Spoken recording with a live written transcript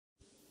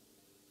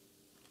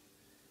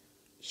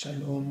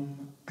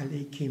Shalom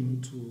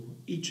Aleichem to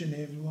each and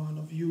every one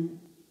of you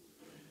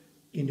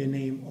in the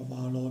name of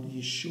our Lord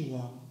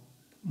Yeshua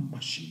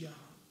Mashiach.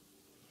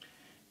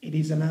 It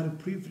is another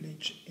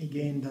privilege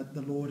again that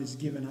the Lord has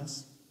given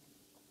us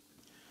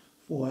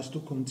for us to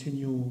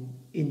continue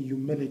in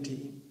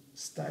humility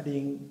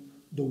studying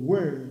the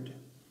word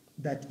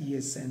that He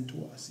has sent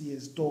to us. He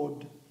has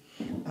taught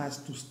us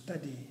to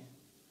study,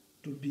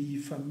 to be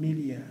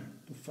familiar,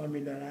 to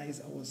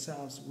familiarize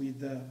ourselves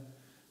with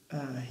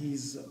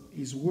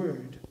His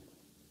word,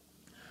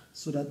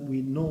 so that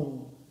we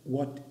know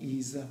what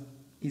is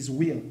His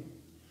will.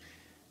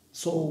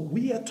 So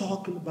we are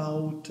talking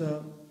about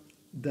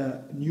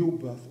the new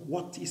birth,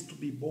 what is to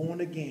be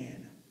born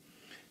again.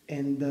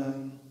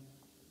 And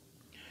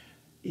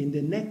in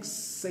the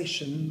next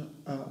session,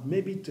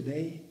 maybe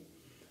today,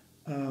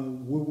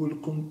 we will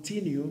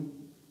continue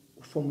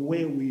from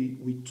where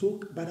we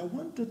took, but I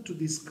wanted to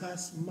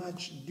discuss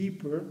much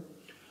deeper.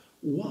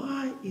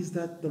 Why is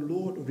that the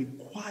Lord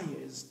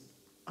requires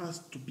us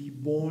to be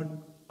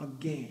born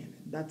again?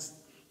 That's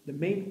the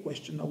main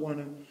question I want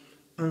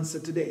to answer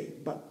today.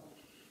 But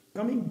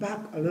coming back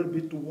a little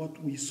bit to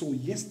what we saw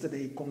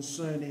yesterday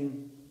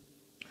concerning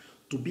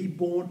to be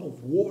born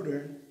of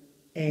water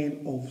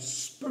and of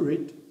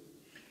spirit,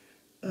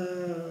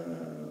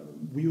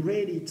 we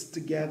read it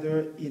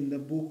together in the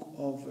book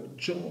of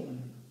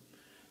John.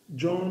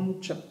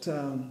 John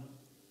chapter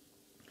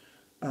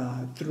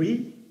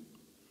 3.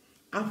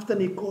 After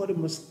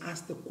Nicodemus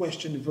asked the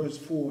question in verse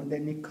 4, and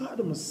then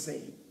Nicodemus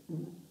said,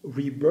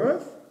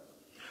 rebirth?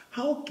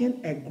 How can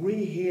a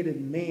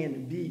gray-headed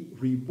man be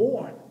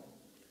reborn?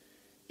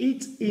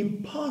 It's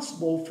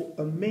impossible for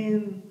a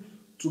man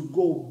to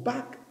go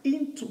back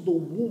into the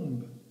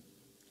womb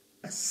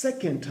a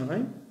second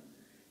time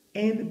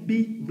and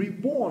be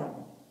reborn.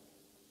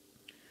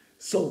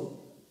 So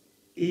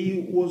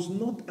he was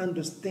not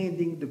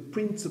understanding the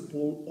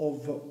principle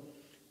of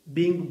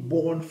being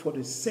born for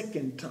the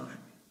second time.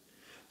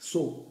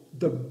 So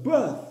the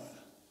birth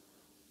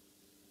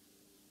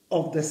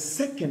of the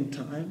second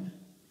time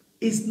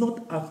is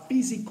not a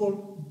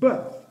physical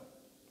birth.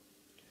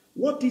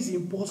 What is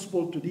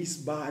impossible to this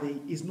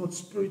body is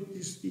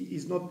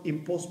not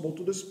impossible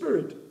to the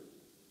spirit.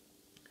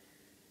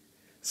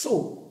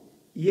 So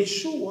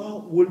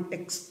Yeshua will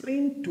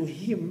explain to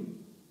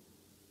him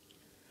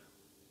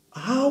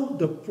how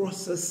the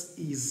process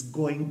is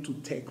going to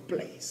take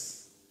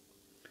place.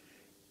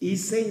 He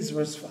says,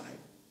 verse 5,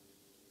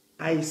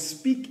 I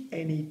speak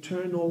an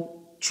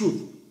eternal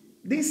truth.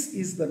 This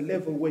is the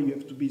level where you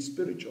have to be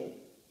spiritual.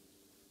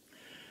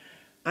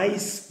 I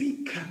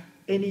speak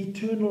an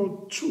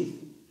eternal truth.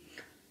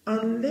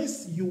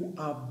 Unless you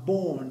are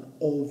born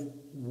of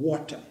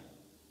water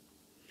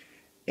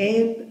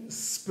and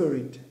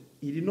spirit.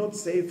 He did not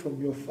say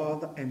from your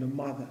father and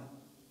mother.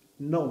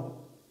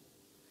 No.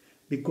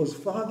 Because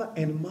father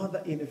and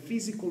mother in a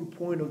physical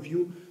point of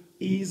view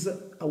is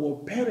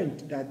our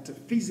parent that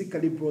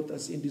physically brought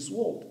us in this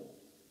world.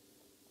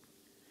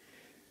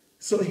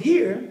 So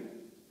here,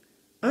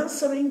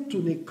 answering to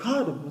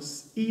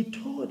Nicodemus, he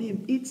told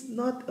him it's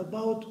not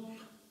about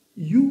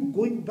you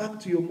going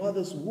back to your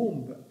mother's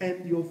womb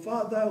and your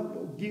father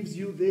gives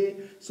you there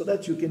so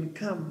that you can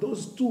come.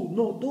 Those two,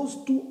 no,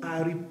 those two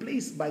are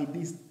replaced by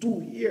these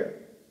two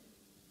here.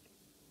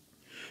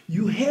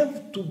 You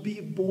have to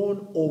be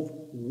born of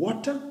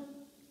water,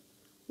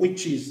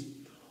 which is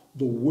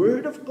the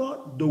word of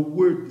God, the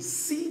word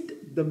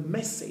seed, the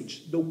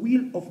message, the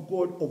will of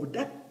God of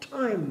that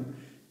time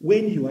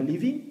when you are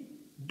living.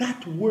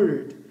 That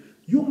word,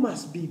 you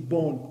must be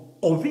born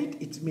of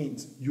it. It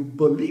means you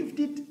believed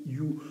it,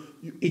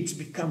 it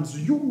becomes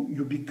you,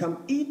 you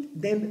become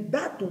it. Then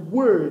that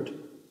word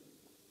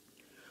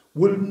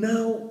will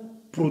now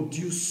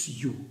produce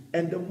you.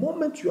 And the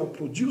moment you are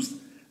produced,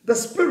 the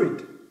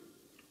spirit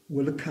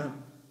will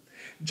come.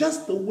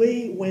 Just the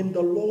way when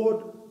the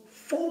Lord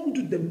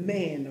formed the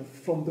man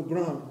from the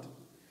ground,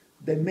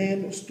 the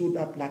man stood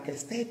up like a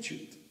statue.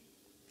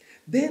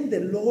 Then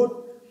the Lord,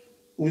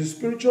 with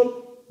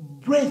spiritual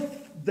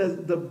breath,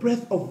 the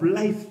breath of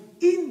life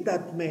in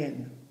that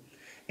man.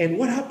 And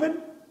what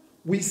happened?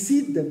 We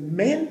see the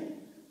man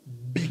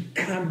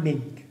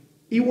becoming.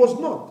 He was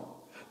not,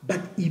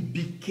 but he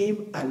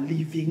became a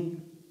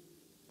living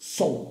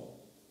soul.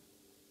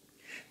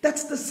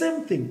 That's the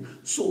same thing.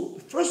 So,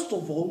 first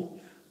of all,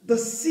 the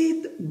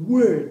seed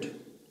word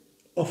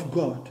of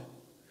God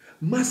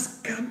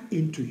must come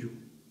into you.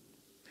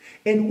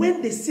 And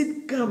when the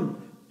seed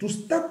comes to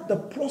start the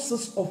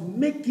process of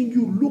making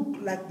you look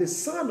like the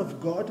Son of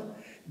God,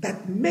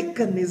 that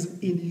mechanism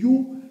in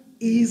you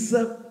is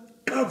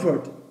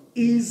covered,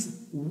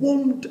 is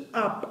warmed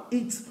up.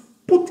 It's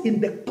put in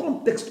the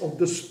context of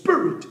the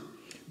Spirit.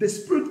 The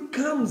Spirit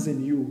comes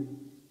in you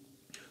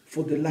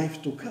for the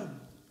life to come.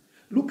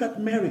 Look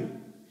at Mary.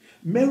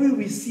 Mary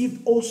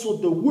received also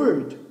the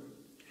word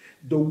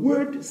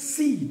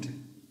seed.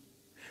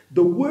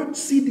 The word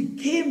seed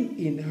came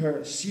in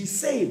her. She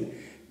said,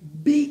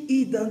 be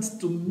it done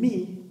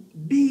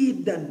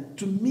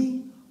to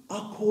me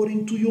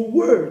according to your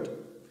word.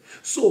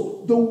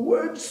 So the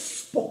word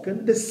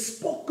spoken. The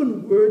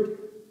spoken word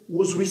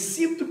was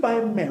received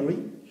by Mary.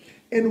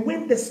 And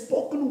when the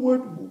spoken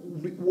word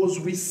was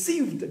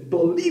received,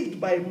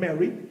 believed by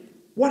Mary,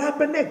 what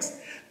happened next?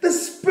 The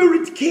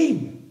Spirit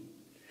came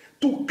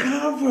to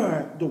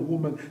cover the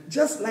woman.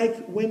 Just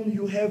like when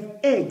you have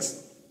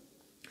eggs,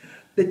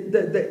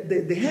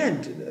 the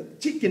hen, the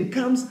chicken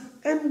comes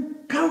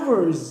and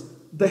covers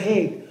the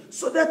egg,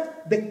 so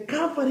that the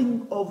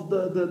covering of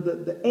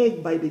the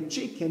egg by the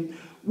chicken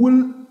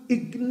will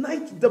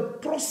ignite the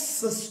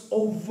process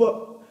of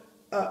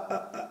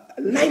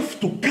life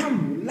to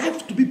come,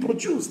 life to be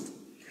produced.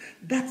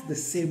 That's the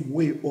same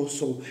way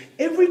also.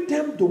 Every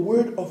time the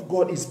word of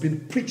God is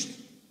being preached,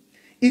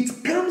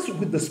 it comes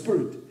with the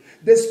Spirit.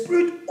 The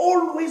Spirit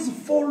always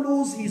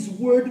follows His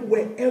word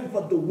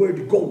wherever the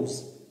word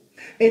goes.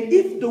 And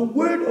if the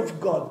word of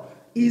God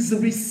is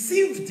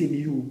received in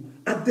you,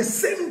 at the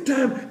same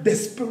time, the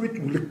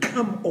Spirit will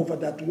come over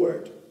that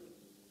word.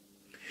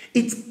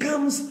 It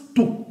comes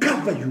to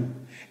cover you.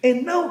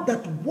 And now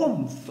that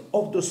warmth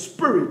of the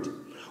Spirit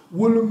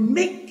will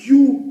make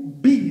you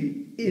be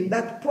in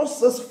that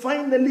process,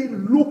 finally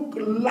look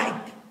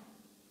like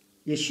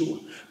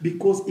Yeshua.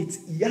 Because it's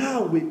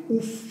Yahweh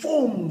who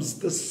forms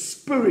the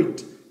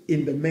Spirit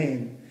in the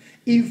man.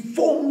 He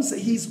forms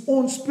His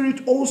own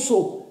Spirit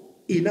also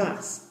in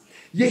us.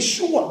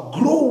 Yeshua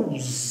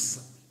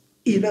grows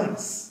in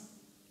us.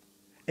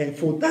 And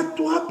for that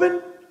to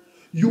happen,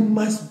 you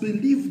must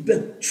believe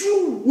the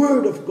true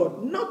word of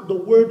God, not the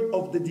word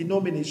of the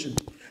denomination,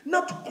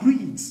 not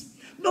creeds,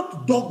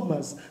 not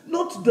dogmas,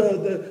 not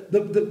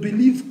the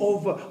belief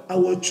of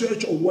our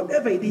church or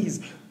whatever it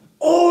is.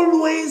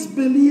 Always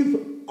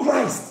believe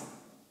Christ.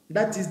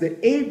 That is the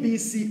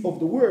ABC of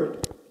the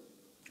word.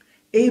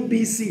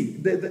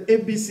 ABC, the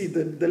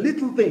ABC, the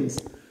little things.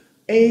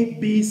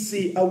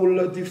 ABC, I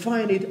will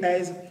define it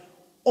as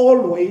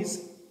always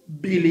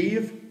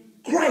believe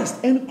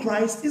Christ. And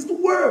Christ is the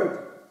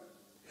word.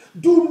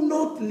 Do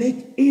not let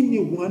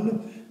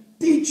anyone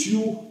teach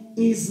you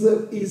is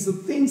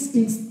things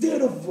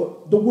instead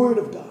of the word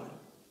of God.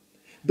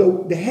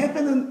 The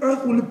heaven and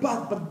earth will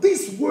pass, but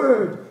this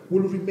word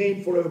will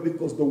remain forever,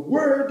 because the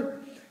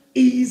word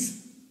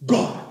is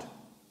God.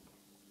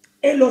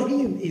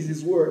 Elohim is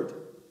His word.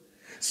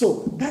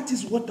 So that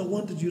is what I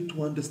wanted you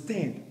to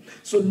understand.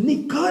 So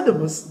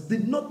Nicodemus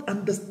did not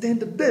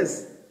understand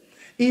this.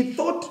 He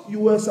thought you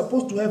were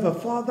supposed to have a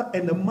father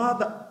and a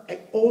mother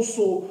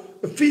also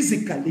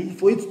physically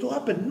for it to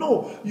happen.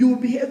 No, you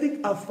will be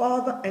having a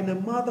father and a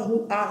mother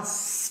who are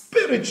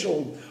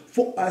spiritual,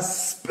 for a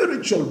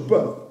spiritual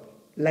birth.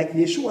 Like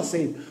Yeshua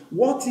said,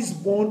 what is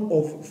born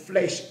of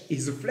flesh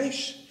is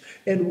flesh,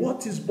 and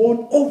what is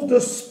born of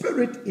the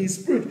Spirit is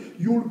spirit.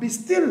 You will be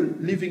still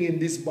living in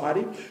this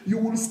body. You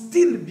will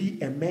still be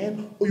a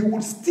man, or you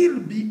will still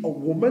be a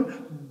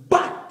woman,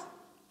 but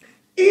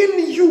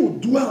in you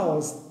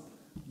dwells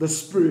the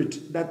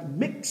Spirit that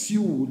makes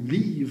you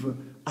live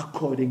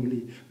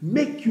accordingly,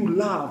 make you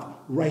love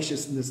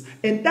righteousness.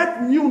 And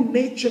that new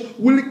nature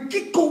will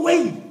kick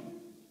away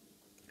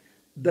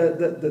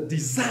the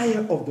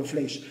desire of the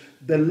flesh,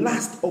 the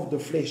lust of the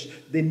flesh,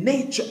 the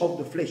nature of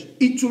the flesh.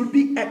 It will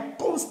be a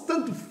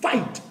constant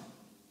fight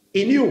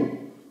in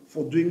you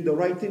for doing the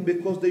right thing,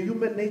 because the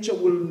human nature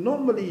will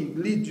normally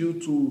lead you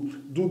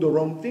to do the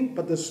wrong thing,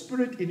 but the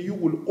Spirit in you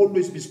will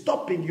always be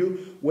stopping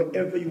you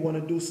wherever you want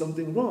to do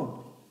something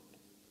wrong.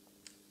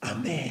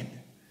 Amen.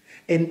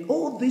 And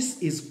all this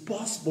is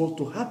possible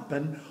to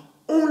happen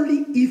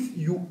only if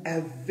you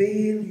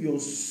avail your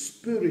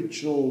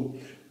spiritual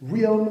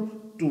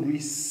realm to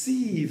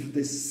receive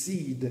the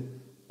seed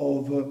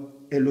of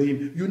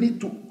Elohim. You need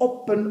to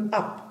open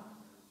up,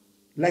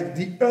 like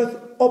the earth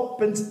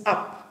opens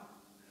up,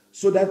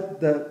 so that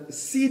the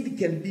seed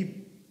can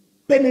be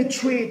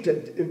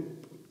penetrated,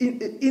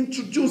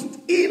 introduced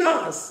in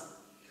us.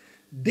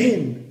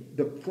 Then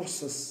the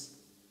process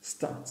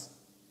starts.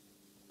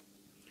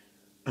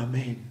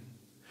 Amen.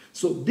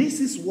 So this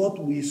is what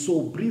we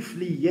saw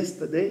briefly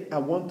yesterday. I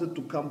wanted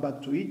to come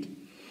back to it.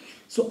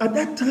 So at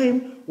that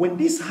time, when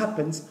this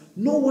happens,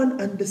 no one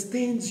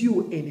understands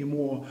you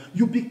anymore.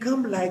 You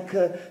become like,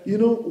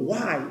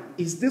 why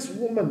is this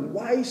woman,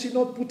 why is she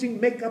not putting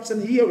makeups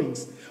and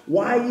earrings?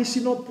 Why is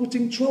she not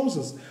putting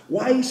trousers?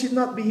 Why is she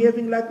not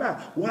behaving like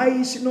that? Why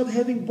is she not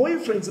having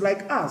boyfriends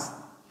like us?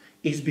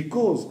 It's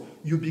because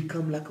you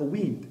become like a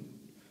wind.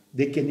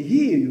 They can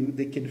hear you,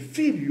 they can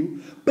feel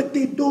you, but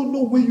they don't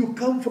know where you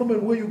come from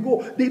and where you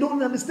go. They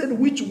don't understand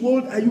which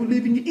world are you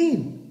living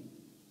in.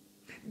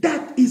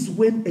 That is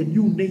when a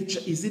new nature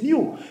is in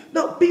you.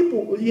 Now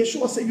people,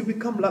 Yeshua said you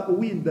become like a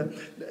wind.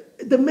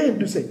 The men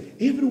do say,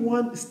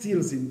 everyone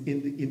steals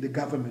in the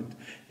government.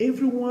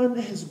 Everyone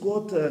has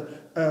got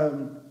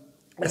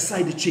a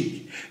side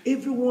chick.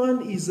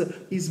 Everyone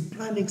is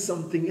planning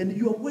something, and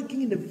you are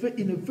working in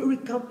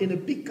a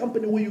big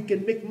company where you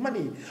can make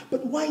money.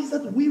 But why is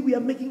that we are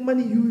making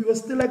money, you are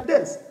still like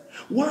this?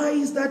 Why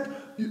is that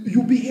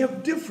you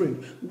behave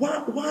different?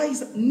 Why is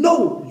that?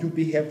 No, you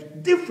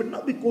behave different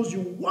not because you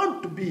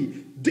want to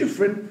be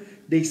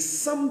different. There's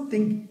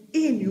something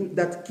in you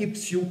that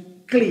keeps you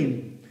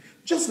clean.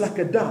 Just like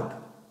a dog.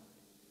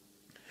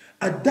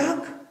 A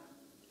dog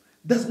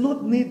does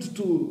not need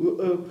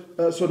to,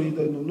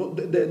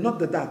 not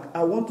the dog.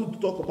 I want to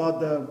talk about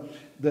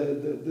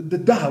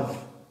the dove.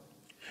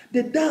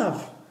 The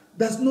dove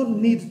does not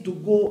need to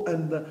go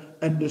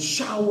and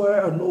shower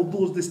and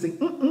all these things.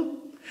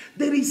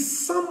 There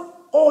is some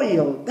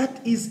oil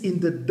that is in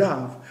the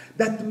dove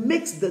that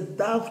makes the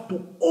dove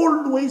to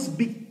always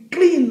be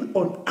clean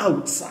on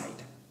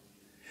outside.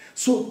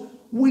 So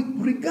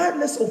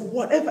regardless of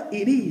whatever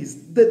it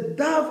is, the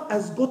dove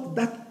has got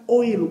that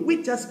oil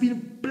which has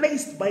been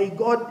placed by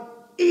God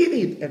in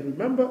it. And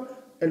remember,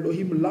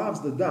 Elohim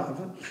loves the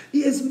dove.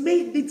 He has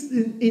made it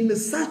in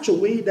such a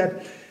way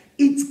that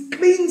it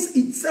cleans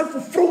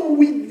itself from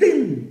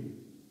within.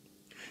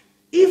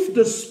 If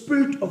the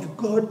Spirit of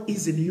God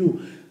is in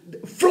you,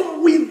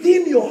 from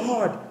within your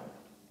heart,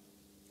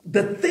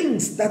 the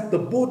things that the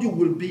body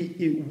will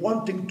be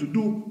wanting to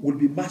do will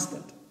be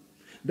mastered.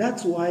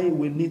 That's why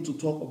we need to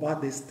talk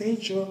about the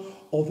stature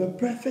of a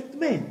perfect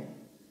man.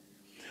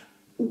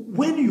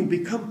 When you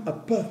become a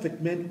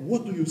perfect man,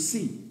 what do you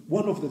see?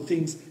 One of the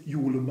things, you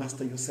will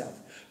master yourself.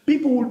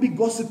 People will be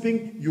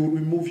gossiping, you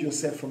remove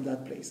yourself from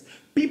that place.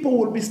 People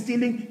will be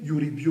stealing, you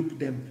rebuke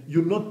them.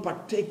 You not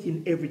partake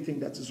in everything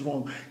that is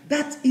wrong.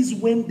 That is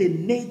when the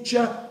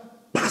nature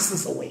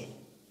passes away.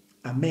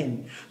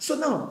 Amen. So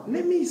now,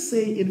 let me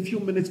say in a few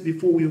minutes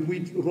before we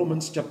read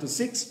Romans chapter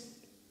 6,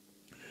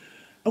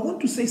 I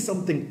want to say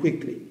something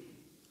quickly.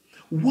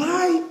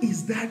 Why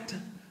is that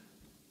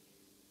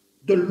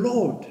the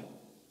Lord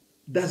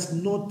does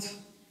not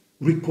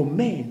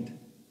recommend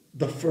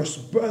the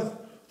first birth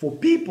for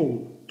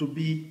people to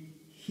be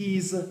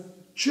his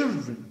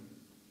children?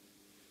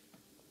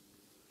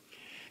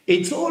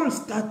 It's all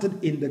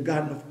started in the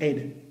Garden of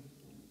Eden.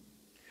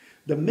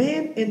 The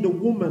man and the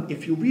woman,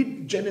 if you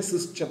read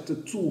Genesis chapter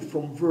 2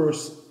 from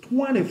verse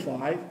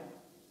 25,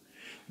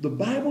 the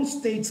Bible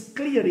states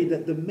clearly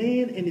that the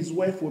man and his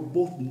wife were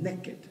both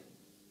naked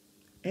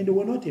and they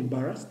were not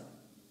embarrassed.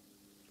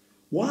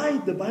 Why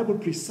the Bible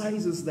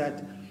precises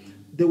that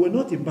they were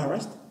not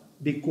embarrassed?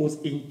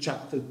 Because in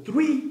chapter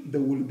 3 they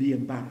will be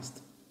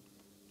embarrassed.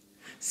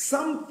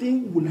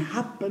 Something will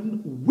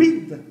happen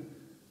with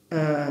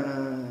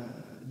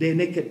their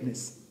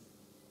nakedness.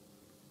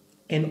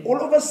 And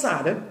all of a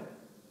sudden,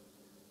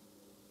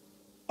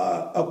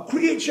 a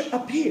creature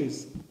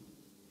appears,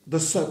 the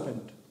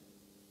serpent.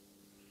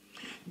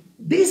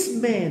 This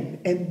man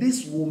and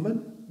this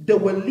woman, they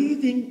were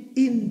living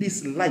in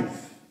this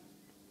life,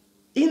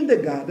 in the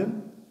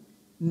garden,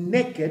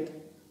 naked.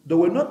 They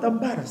were not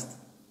embarrassed.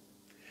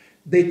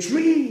 The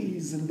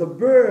trees and the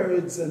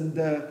birds and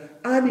the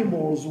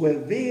animals were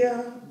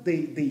there.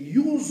 They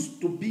used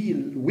to be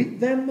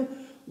with them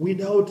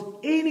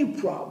without any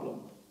problem.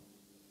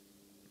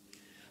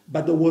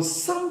 But there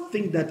was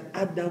something that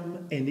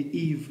Adam and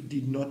Eve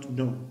did not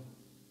know.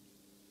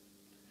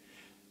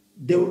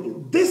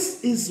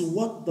 This is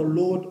what the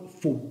Lord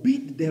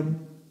forbid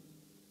them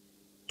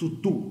to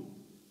do.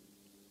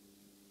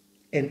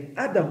 And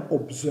Adam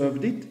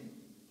observed it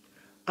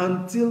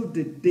until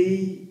the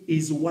day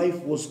his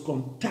wife was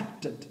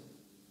contacted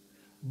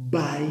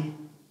by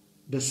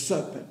the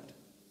serpent.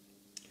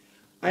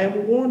 I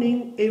am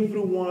warning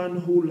everyone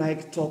who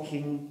likes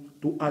talking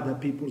to other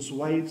people's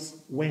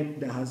wives when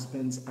the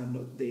husbands are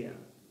not there.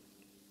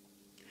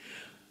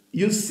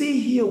 You see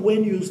here,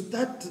 when you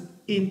start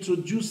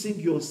introducing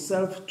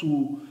yourself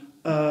to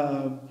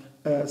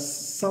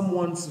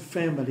someone's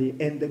family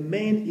and the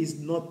man is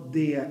not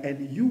there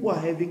and you are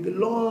having a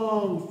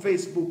long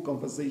Facebook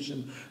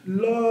conversation,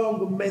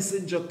 long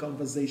messenger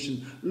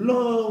conversation,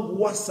 long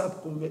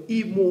WhatsApp,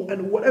 email,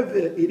 and whatever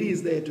it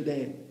is there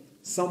today,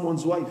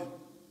 someone's wife.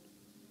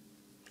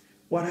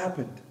 What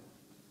happened?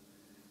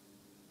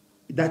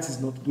 That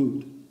is not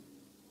good.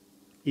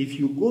 If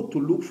you go to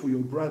look for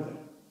your brother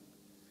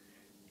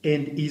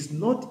and he's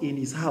not in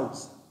his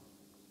house,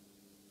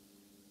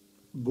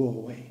 go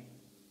away.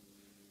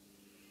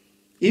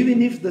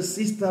 Even if the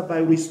sister, by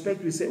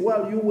respect, will say,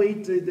 well, you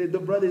wait, the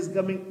brother is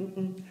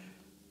coming.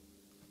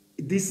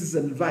 This is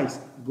advice.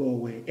 Go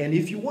away. And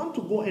if you want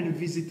to go and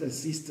visit a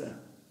sister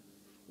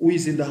who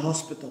is in the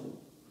hospital,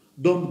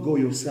 don't go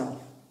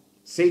yourself.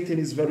 Satan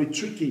is very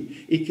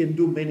tricky. He can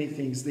do many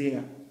things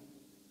there.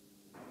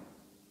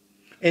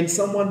 And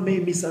someone may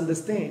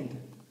misunderstand.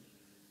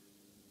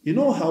 You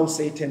know how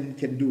Satan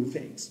can do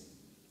things.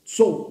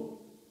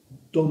 So,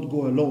 don't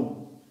go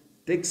alone.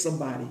 Take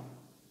somebody.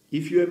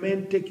 If you're a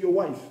man, take your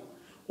wife.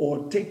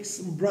 Or take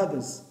some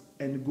brothers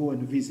and go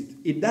and visit.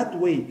 In that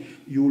way,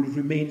 you will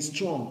remain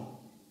strong.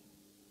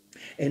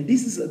 And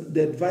this is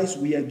the advice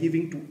we are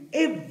giving to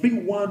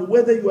everyone,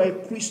 whether you are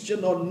a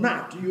Christian or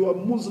not, you are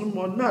Muslim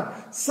or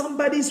not.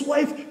 Somebody's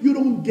wife, you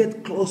don't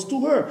get close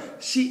to her.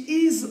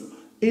 She is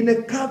in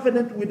a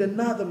covenant with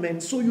another man,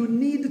 so you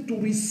need to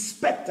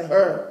respect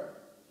her.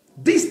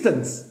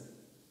 Distance.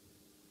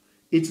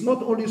 It's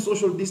not only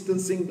social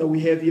distancing that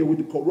we have here with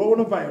the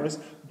coronavirus,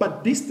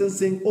 but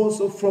distancing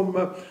also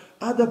from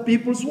other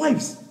people's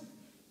wives.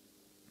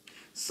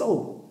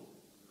 So,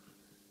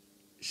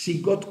 she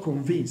got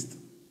convinced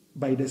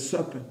by the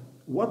serpent.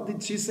 What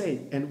did she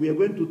say? And we are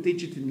going to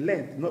teach it in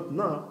length, not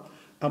now.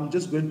 I'm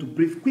just going to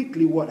brief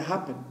quickly what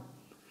happened.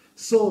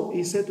 So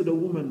he said to the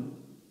woman,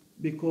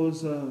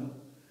 because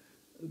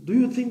do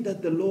you think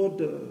that the Lord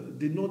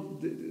did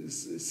not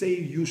say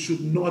you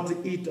should not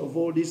eat of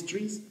all these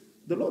trees?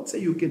 The Lord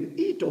said you can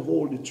eat of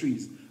all the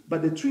trees,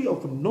 but the tree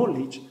of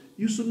knowledge,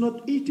 you should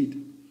not eat it.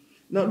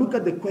 Now look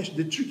at the question,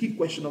 the tricky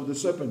question of the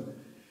serpent.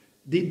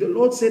 Did the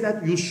Lord say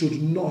that you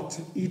should not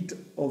eat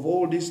of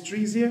all these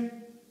trees here?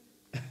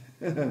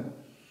 The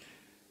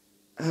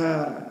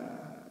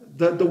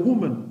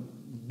woman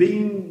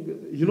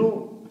being,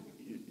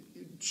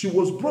 she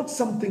was brought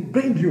something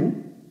brand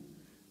new.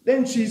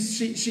 Then she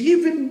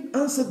even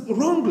answered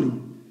wrongly.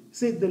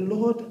 Said the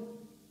Lord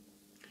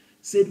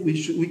said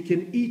we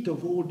can eat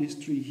of all this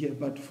tree here,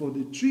 but for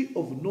the tree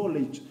of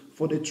knowledge,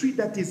 for the tree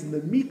that is in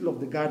the middle of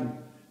the garden,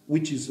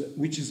 which is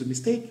a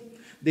mistake.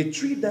 The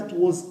tree that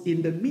was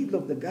in the middle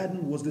of the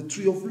garden was the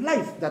tree of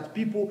life that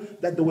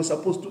they were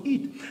supposed to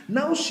eat.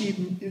 Now she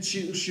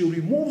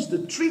removes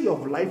the tree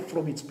of life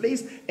from its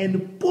place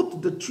and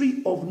put the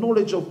tree of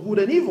knowledge of good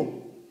and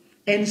evil.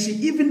 And she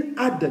even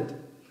added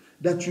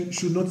that you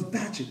should not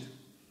touch it.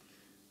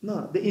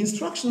 Now, the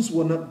instructions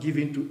were not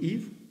given to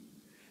Eve.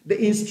 The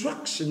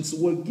instructions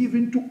were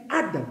given to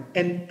Adam.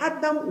 And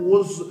Adam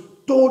was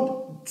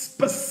told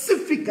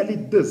specifically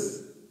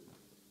this: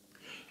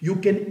 you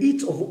can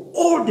eat of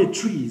all the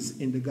trees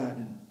in the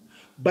garden,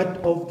 but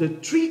of the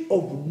tree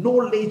of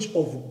knowledge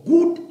of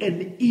good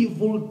and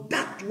evil,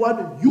 that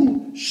one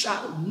you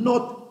shall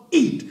not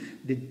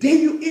eat. The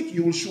day you eat,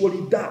 you will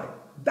surely die.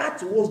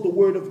 That was the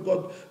word of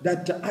God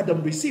that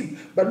Adam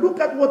received. But look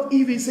at what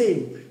Eve is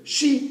saying.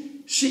 She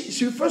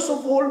first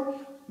of all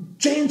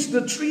changed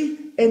the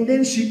tree, and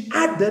then she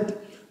added,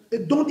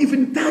 don't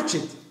even touch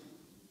it.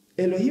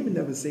 Elohim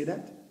never said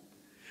that.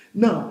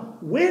 Now,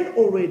 when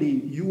already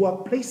you are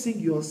placing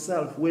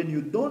yourself, when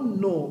you don't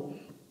know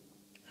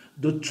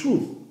the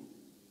truth,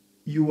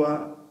 you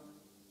are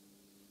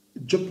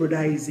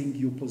jeopardizing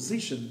your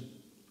position.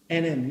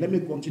 And then, let me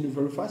continue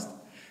very fast.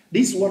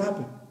 This is what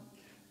happened.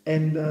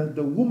 And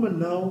the woman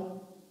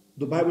now,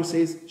 the Bible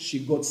says, she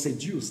got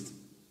seduced.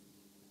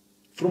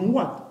 From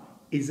what?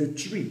 Is a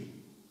tree.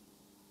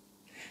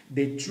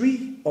 The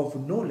tree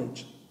of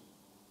knowledge.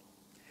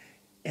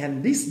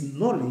 And this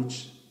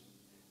knowledge,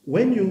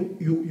 when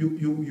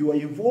you are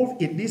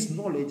involved in this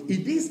knowledge,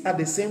 it is at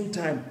the same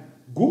time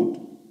good.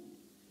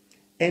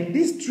 And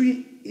this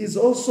tree is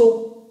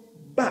also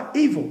bad,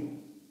 evil.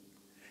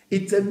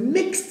 It's a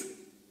mixed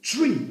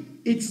tree.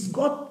 It's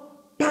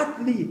got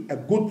partly a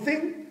good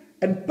thing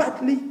and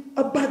partly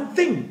a bad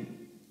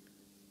thing.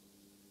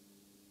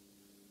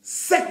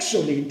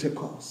 Sexual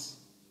intercourse.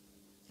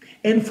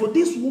 And for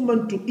this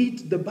woman to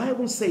eat, the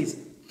Bible says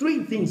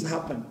 3 things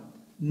happen.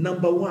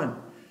 Number 1,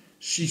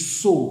 she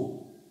saw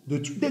the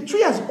tree. The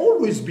tree has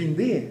always been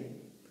there.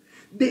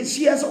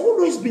 She has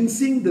always been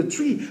seeing the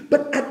tree.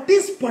 But at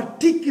this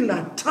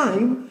particular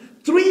time,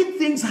 3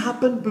 things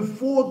happened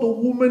before the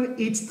woman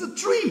eats the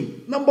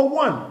tree. Number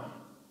 1,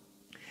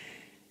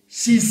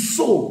 she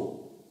saw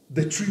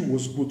the tree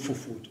was good for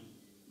food.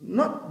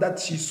 Not that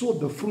she saw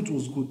the fruit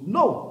was good.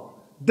 No,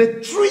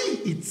 the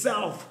tree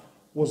itself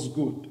was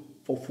good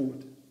for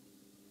food.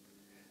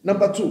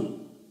 Number 2,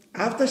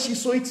 after she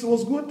saw it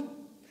was good,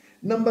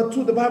 number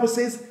 2, the Bible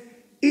says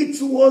it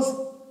was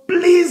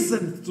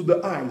pleasant to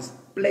the eyes.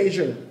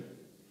 Pleasure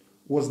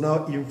was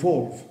now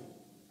involved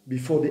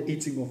before the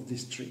eating of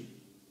this tree.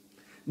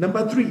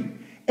 Number 3,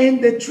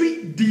 and the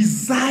tree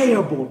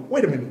desirable.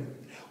 Wait a minute.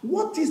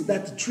 What is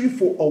that tree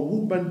for a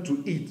woman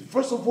to eat?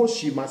 First of all,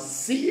 she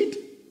must see it.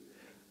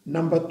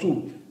 Number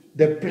 2,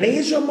 the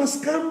pleasure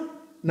must come.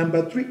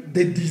 Number 3,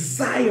 the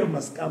desire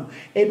must come.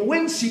 And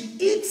when she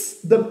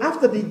eats them,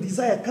 after the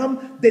desire comes,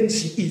 then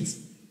she eats.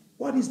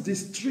 What is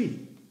this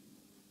tree?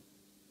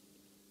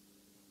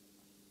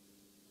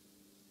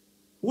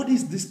 What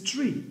is this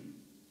tree?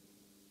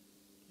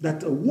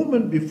 That a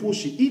woman, before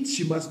she eats,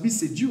 she must be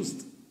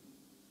seduced.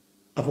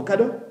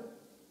 Avocado?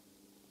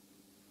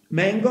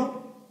 Mango?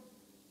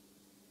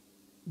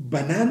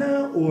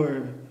 Banana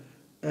or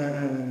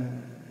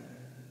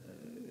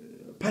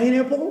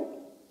pineapple?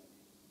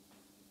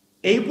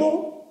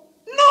 Apple?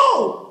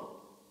 No!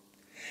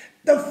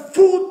 The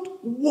fruit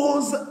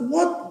was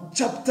what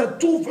chapter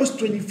 2 verse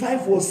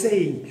 25 was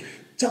saying.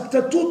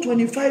 Chapter 2,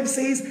 25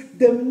 says,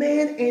 the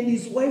man and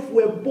his wife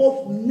were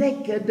both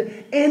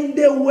naked and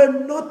they were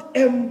not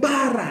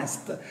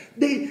embarrassed.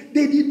 They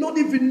did not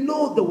even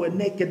know they were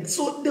naked.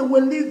 So they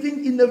were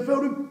living in a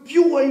very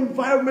pure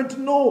environment.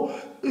 No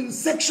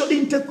sexual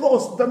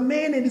intercourse. The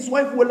man and his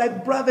wife were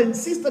like brother and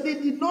sister. They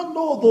did not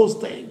know those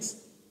things.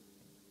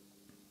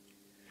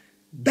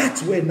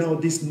 That's where now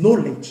this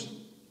knowledge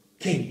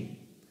came.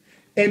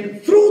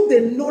 And through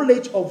the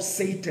knowledge of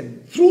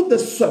Satan, through the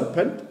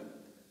serpent,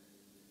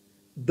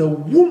 the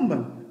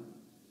woman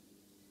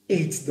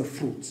ate the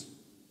fruit.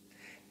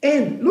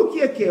 And look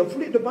here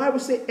carefully, the Bible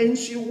says, and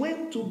she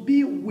went to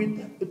be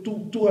with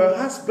to her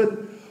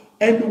husband,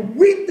 and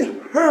with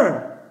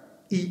her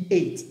he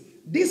ate.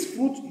 This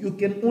fruit, you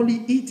can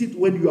only eat it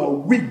when you are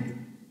with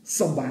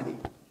somebody.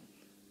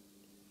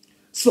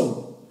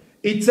 So,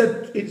 it's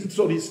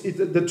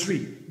the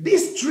tree.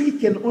 This tree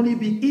can only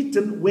be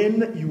eaten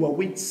when you are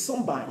with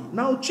somebody.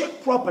 Now,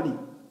 check properly.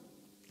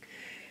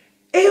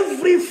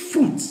 Every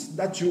fruit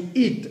that you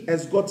eat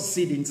has got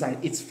seed inside.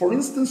 It's, for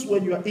instance,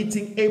 when you are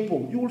eating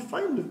apple, you will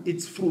find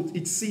its fruit,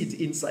 its seed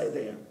inside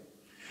there.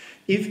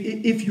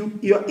 If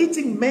you are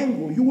eating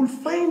mango, you will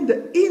find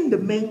in the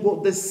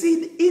mango the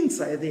seed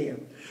inside there.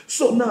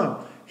 So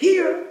now,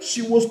 here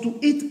she was to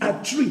eat a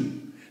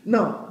tree.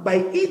 Now,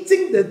 by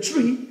eating the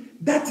tree,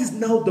 that is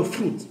now the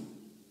fruit.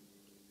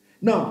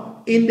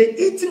 Now, in the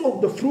eating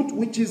of the fruit,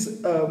 which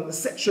is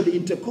sexual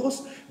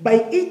intercourse,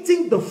 by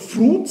eating the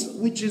fruit,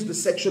 which is the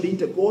sexual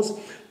intercourse,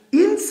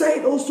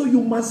 inside also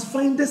you must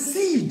find the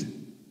seed.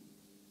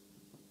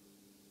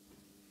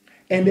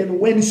 And then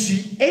when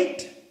she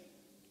ate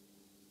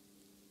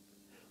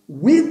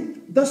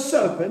with the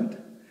serpent,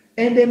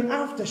 and then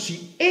after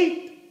she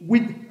ate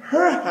with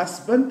her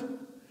husband,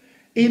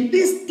 in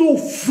these two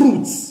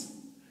fruits,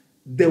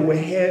 there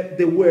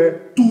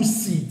were two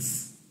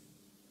seeds.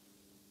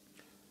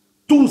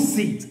 Two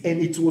seeds,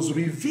 and it was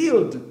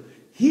revealed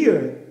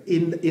here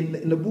in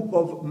the book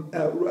of,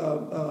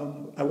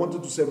 I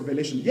wanted to say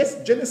Revelation.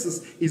 Yes,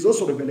 Genesis is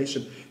also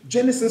Revelation.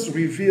 Genesis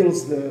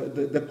reveals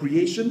the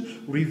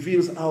creation,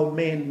 reveals how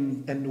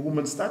man and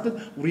woman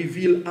started,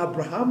 reveal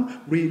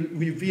Abraham,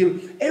 reveal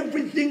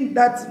everything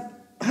that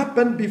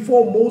happened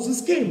before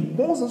Moses came.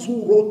 Moses,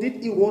 who wrote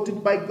it, he wrote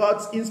it by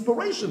God's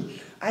inspiration.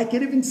 I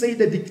can even say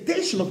the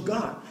dictation of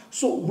God.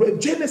 So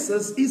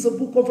Genesis is a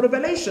book of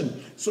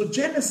Revelation. So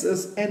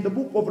Genesis and the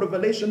book of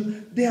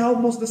Revelation, they are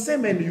almost the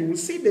same. And you will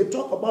see they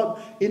talk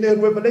about, in a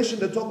Revelation,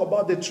 they talk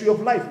about the tree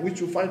of life, which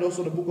you find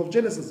also in the book of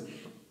Genesis.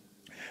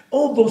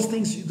 All those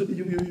things,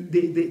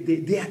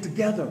 they are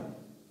together.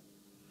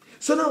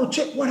 So now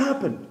check what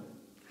happened.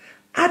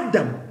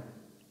 Adam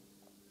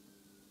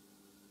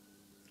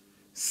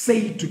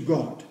said to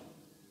God,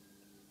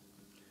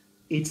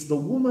 "It's the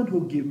woman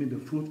who gave me the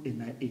fruit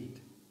and I ate."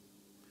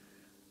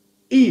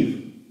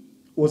 Eve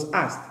was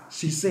asked,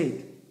 she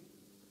said,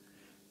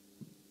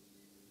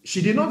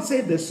 she did not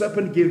say the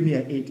serpent gave me,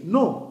 I ate.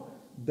 No,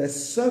 the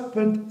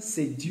serpent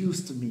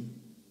seduced me.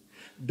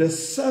 The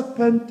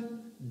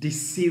serpent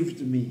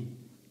deceived me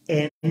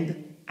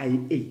and I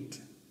ate.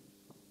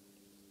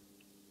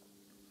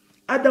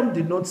 Adam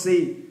did not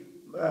say,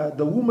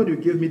 the woman who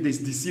gave me this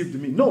deceived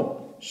me.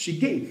 No, she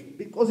gave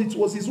because it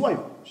was his wife.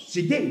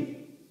 She gave.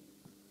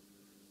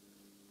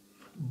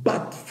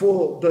 But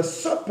for the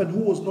serpent,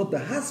 who was not the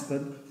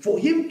husband, for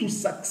him to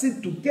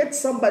succeed to get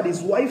somebody's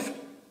wife,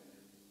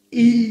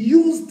 he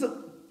used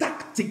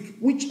tactic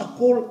which are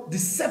called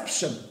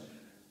deception.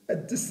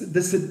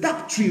 The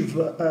seductive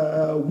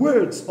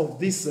words of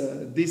this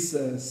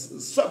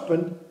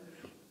serpent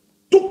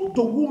took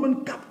the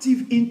woman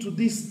captive into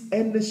this,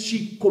 and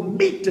she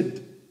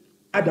committed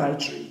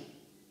adultery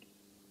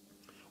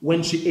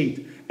when she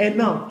ate. And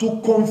now,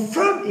 to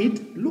confirm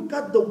it, look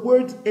at the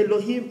word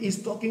Elohim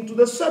is talking to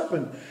the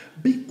serpent.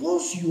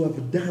 Because you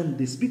have done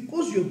this,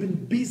 because you have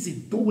been busy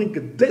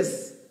doing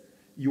this,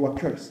 you are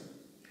cursed.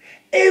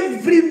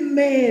 Every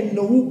man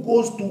who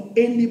goes to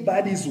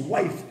anybody's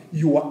wife,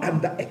 you are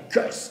under a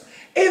curse.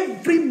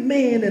 Every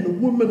man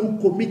and woman who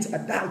commits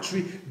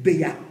adultery,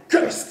 they are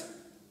cursed.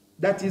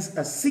 That is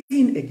a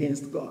sin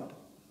against God.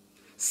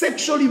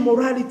 Sexual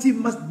immorality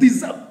must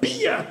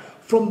disappear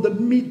from the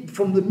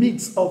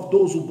midst of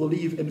those who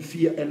believe and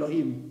fear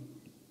Elohim.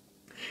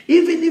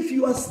 Even if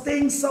you are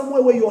staying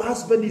somewhere where your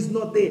husband is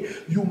not there,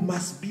 you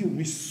must be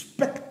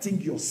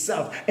respecting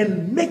yourself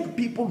and make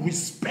people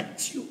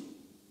respect you.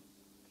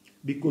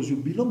 Because you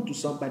belong to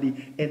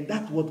somebody, and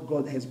that's what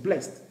God has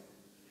blessed.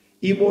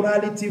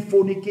 Immorality,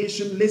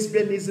 fornication,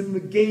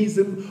 lesbianism,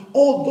 gayism,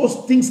 all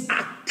those things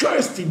are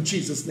cursed in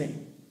Jesus'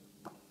 name.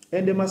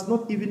 And they must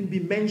not even be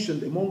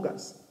mentioned among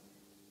us.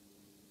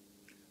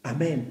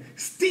 Amen.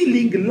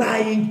 Stealing,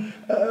 lying,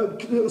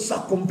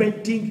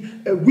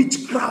 circumventing,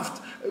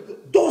 witchcraft,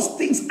 those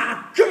things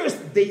are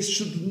cursed. They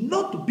should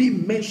not be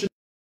mentioned.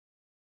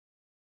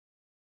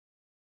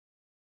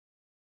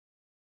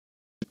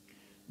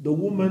 The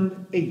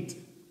woman ate,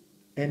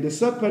 and the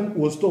serpent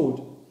was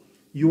told,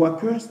 "You are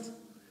cursed,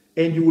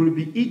 and you will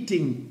be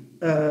eating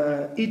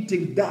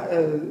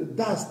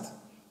dust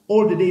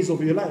all the days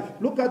of your life."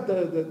 Look at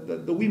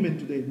the women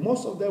today.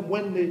 Most of them,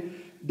 when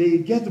they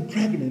get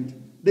pregnant,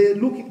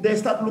 they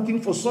start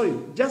looking for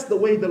soil, just the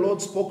way the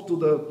Lord spoke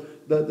to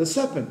the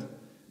serpent.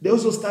 They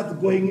also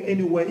start going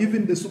anywhere,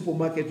 even the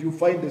supermarket, you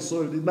find the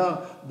soil.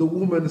 Now the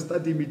woman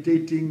start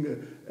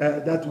imitating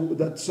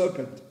that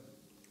serpent,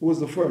 who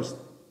was the first.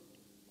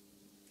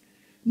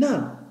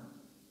 Now,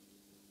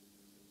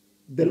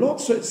 the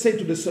Lord said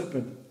to the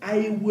serpent,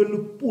 "I will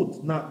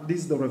put," now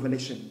this is the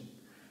revelation,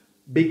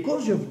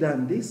 "because you've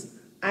done this,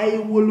 I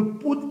will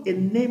put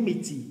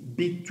enmity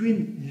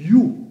between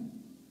you,"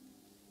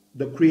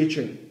 the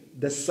creature,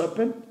 the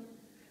serpent,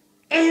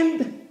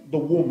 "and the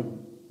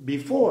woman."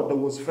 Before, there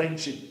was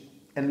friendship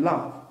and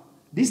love.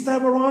 This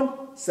time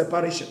around,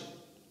 separation.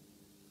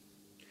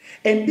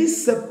 And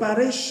this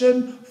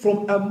separation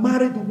from a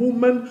married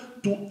woman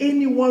to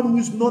anyone who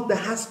is not the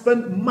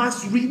husband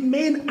must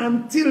remain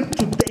until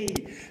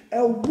today.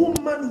 A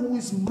woman who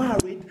is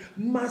married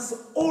must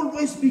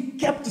always be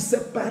kept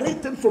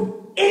separated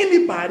from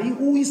anybody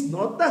who is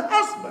not the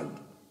husband.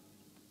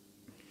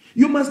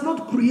 You must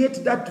not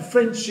create that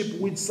friendship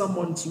with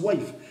someone's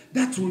wife.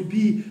 That will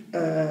be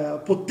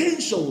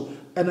potential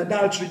an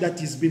adultery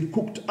that is being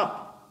cooked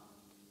up.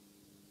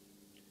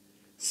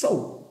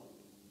 So,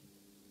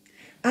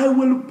 I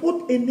will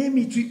put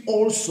enmity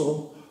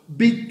also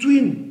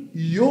between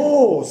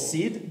your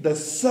seed, the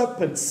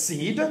serpent's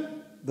seed,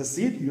 the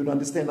seed, you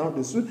understand now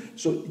the seed.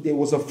 So there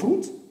was a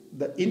fruit,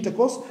 the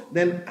intercourse,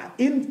 then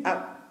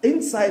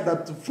inside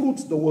that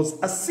fruit there was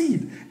a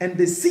seed, and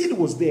the seed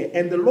was there,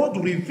 and the Lord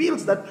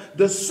reveals that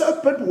the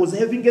serpent was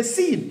having a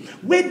seed.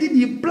 Where did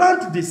he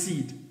plant the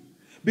seed?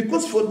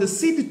 Because for the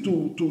seed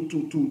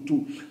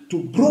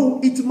to grow,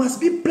 it must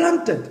be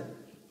planted.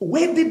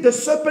 Where did the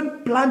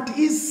serpent plant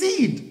his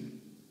seed?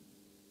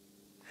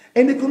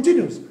 And it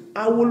continues,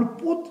 I will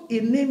put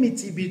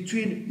enmity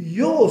between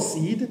your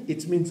seed,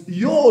 it means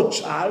your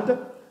child,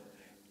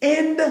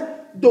 and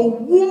the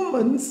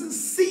woman's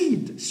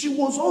seed. She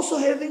was also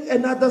having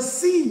another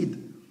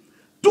seed.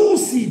 Two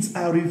seeds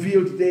are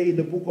revealed there in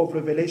the book of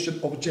Revelation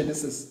of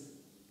Genesis.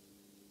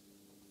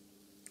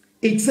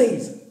 It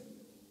says,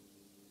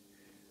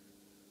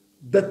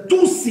 the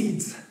two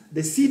seeds,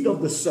 the seed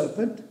of the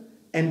serpent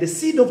and the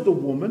seed of the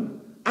woman,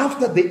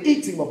 after the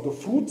eating of the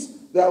fruit,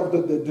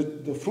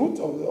 the fruit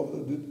of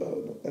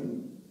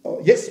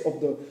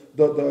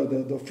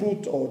the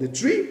fruit or the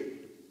tree,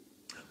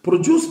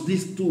 produced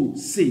these two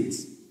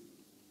seeds.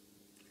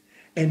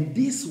 And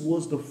this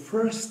was the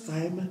first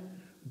time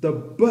the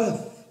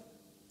birth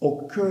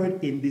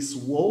occurred in this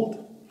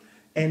world.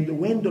 And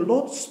when the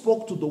Lord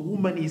spoke to the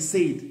woman, he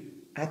said,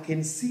 I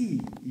can see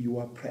you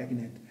are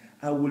pregnant.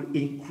 I will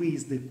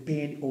increase the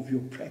pain of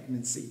your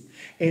pregnancy.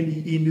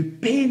 And in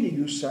pain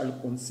you shall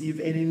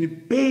conceive, and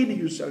in pain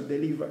you shall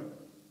deliver.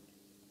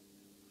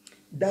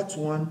 That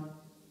one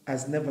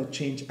has never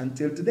changed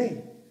until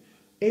today.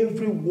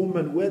 Every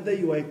woman, whether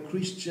you are a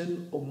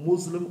Christian or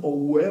Muslim or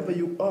whoever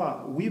you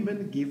are,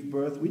 women give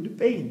birth with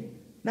pain.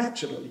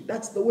 Naturally,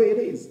 that's the way it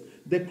is.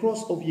 The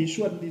cross of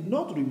Yeshua did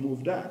not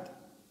remove that.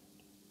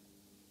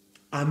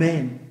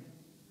 Amen.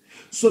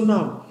 So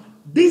now,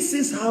 this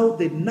is how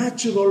the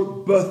natural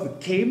birth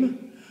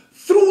came,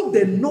 through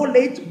the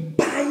knowledge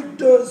by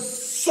the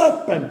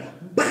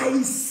serpent,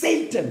 by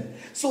Satan.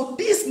 So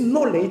this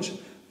knowledge,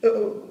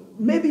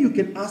 maybe you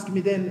can ask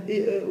me then,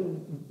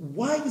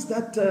 why is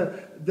that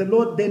the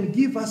Lord then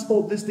give us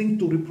all these things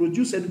to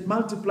reproduce and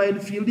multiply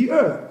and fill the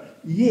earth?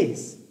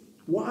 Yes.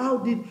 Well, how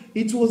did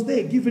it was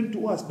there given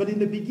to us, but in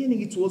the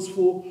beginning it was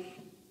for,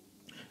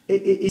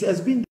 it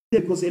has been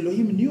there because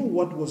Elohim knew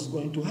what was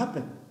going to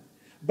happen.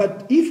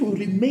 But if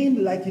we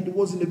remain like it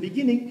was in the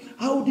beginning,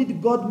 how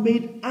did God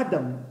make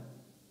Adam?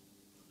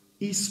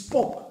 He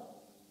spoke,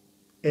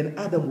 and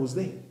Adam was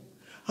there.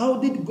 How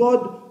did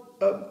God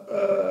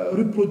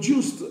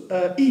reproduce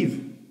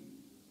Eve?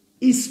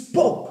 He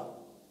spoke,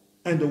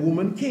 and the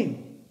woman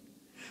came.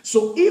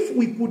 So if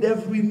we could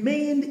have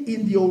remained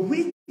in the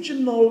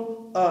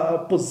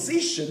original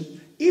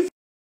position, if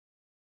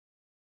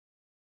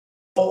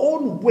our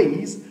own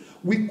ways,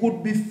 we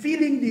could be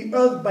filling the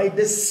earth by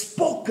the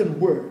spoken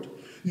word.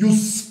 You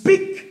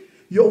speak,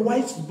 your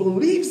wife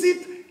believes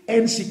it,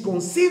 and she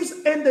conceives,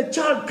 and the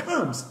child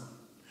comes.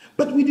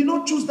 But we did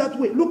not choose that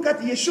way. Look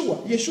at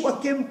Yeshua.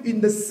 Yeshua came in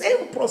the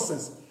same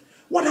process.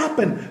 What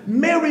happened?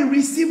 Mary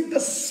received the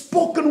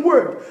spoken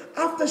word.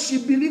 After she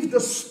believed the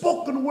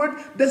spoken word,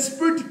 the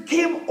Spirit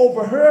came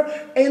over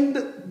her, and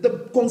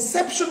the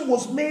conception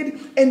was made,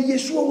 and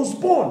Yeshua was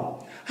born.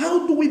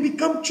 How do we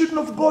become children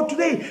of God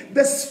today?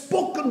 The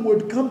spoken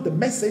word comes, the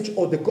message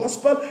or the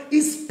gospel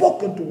is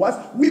spoken to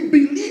us. We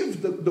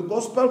believe the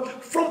gospel.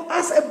 From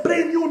us, a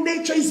brand new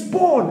nature is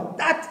born.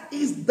 That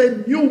is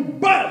the new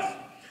birth.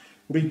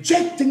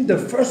 Rejecting the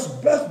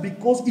first birth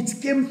because it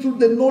came through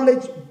the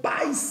knowledge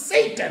by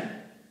Satan.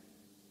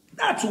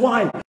 That's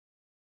why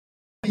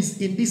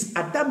is in this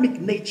Adamic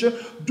nature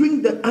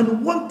doing the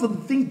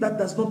unwanted things that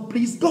does not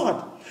please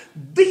God.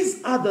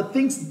 These are the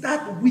things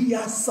that we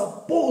are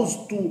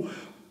supposed to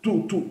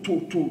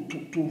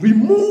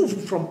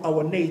remove from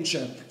our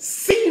nature.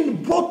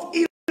 Sin brought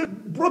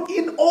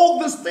in all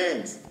these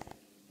things.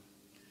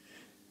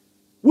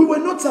 We were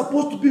not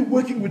supposed to be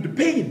working with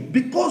pain.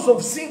 Because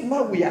of sin,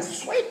 now we are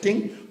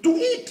sweating to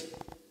eat.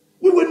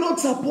 We were not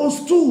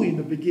supposed to in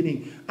the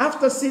beginning.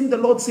 After sin, the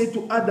Lord said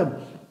to Adam,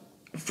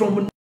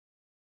 from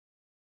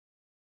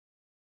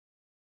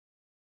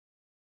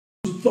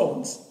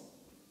thorns,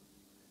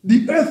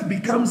 the earth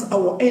becomes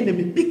our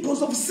enemy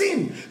because of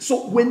sin.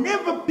 So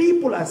whenever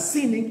people are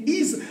sinning,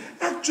 is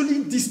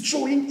actually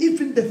destroying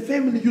even the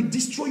family. You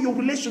destroy your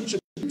relationship.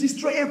 You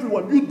destroy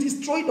everyone. You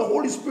destroy the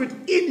Holy Spirit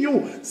in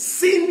you.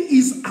 Sin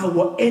is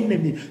our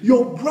enemy.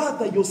 Your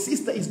brother, your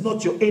sister is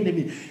not your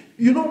enemy.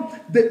 You know,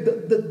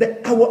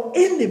 our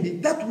enemy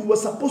that we were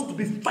supposed to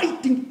be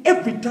fighting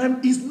every time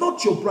is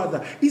not your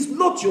brother, is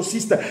not your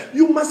sister.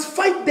 You must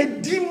fight the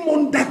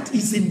demon that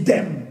is in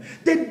them.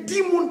 The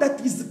demon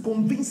that is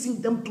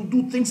convincing them to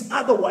do things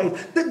otherwise.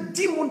 The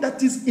demon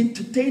that is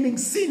entertaining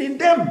sin in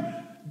them.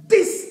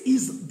 This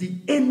is the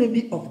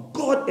enemy of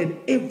God and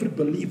every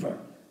believer.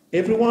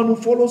 Everyone who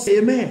follows,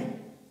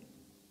 amen.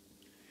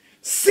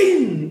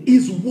 Sin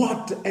is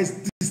what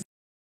has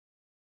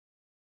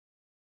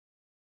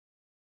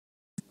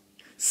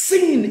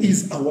sin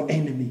is our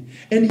enemy.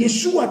 And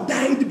Yeshua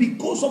died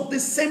because of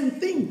the same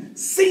thing.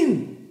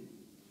 Sin.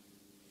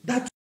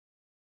 That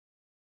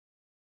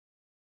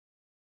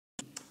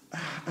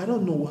I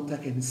don't know what I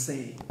can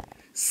say.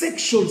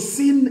 Sexual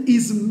sin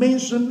is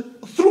mentioned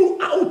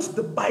throughout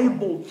the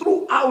Bible.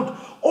 Throughout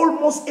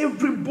almost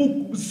every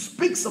book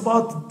speaks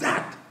about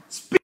that.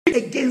 Speaks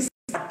against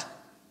that.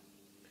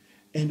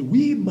 And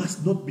we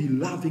must not be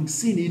loving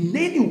sin in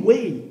any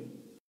way.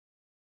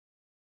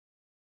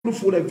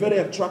 Beautiful and very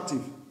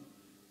attractive.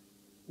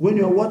 When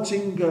you're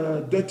watching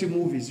dirty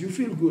movies, you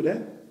feel good,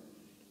 eh?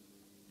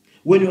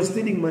 When you're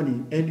stealing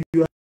money and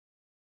you're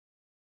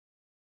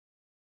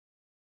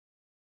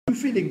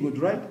feeling good,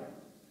 right?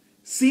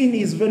 Sin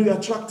is very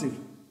attractive,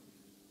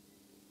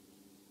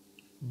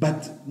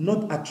 but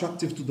not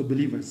attractive to the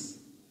believers.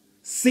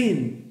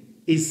 Sin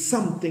is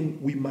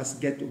something we must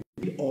get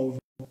rid of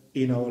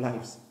in our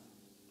lives.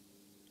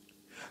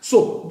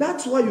 So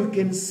that's why you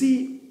can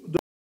see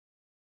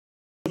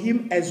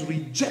him has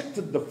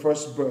rejected the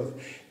first birth,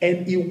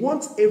 and he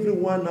wants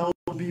everyone now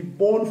to be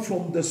born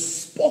from the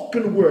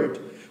spoken word,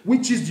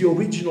 which is the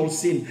original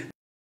sin.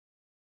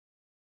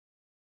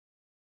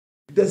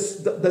 The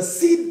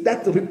seed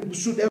that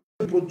should have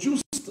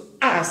produced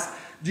us,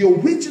 the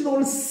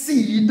original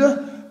seed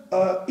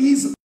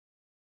is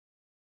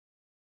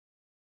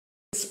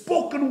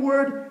spoken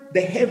word.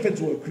 The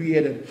heavens were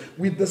created.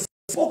 With the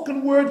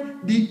spoken word,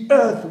 the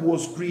earth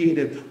was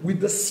created.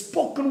 With the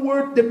spoken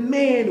word, the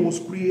man was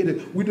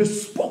created. With the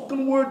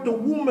spoken word, the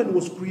woman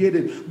was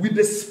created. With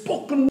the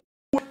spoken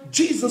word,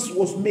 Jesus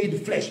was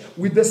made flesh.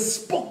 With the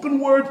spoken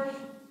word,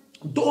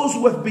 those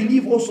who have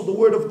believed also the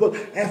word of God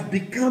have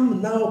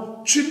become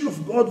now children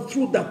of God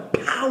through the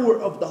power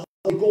of the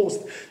Holy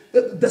Ghost.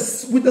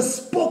 With the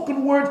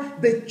spoken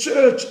word, the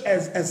church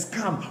has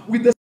come.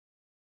 With the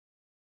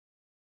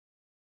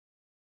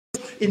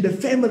in the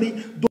family,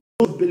 those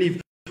who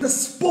believe. The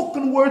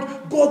spoken word,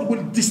 God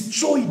will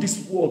destroy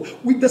this world.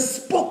 With the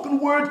spoken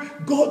word,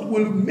 God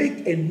will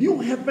make a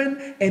new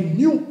heaven and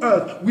new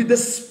earth. With the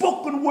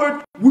spoken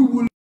word, we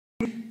will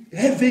be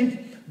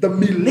having the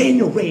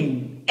millennial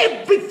reign.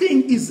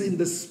 Everything is in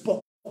the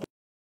spoken. Be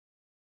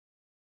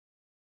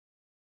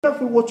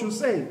careful what you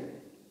say.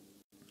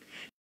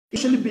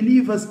 Especially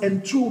believers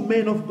and true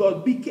men of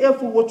God, be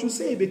careful what you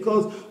say,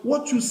 because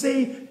what you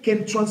say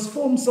can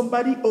transform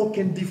somebody or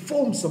can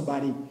deform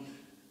somebody.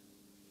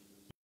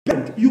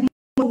 You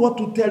know what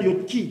to tell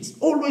your kids.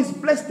 Always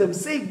bless them.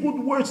 Say good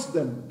words to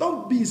them.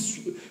 Don't be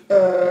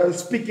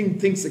speaking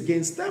things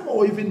against them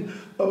or even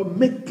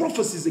make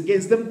prophecies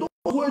against them.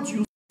 Those words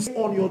you say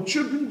on your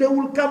children, they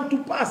will come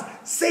to pass.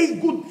 Say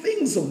good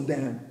things on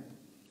them.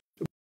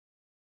 If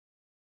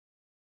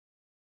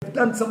they've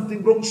done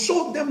something wrong,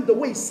 show them the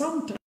way.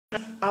 Sometimes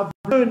I've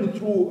learned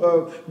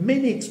through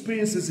many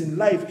experiences in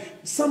life,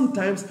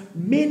 sometimes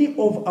many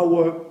of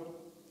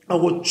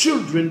our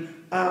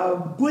children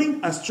are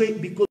going astray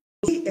because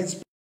we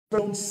as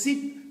parents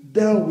sit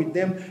down with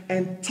them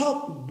and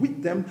talk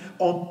with them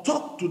or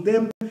talk to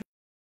them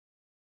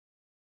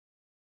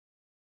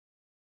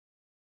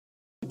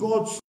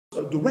God's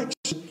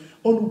direction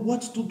on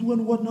what to do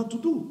and what not to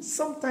do.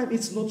 Sometimes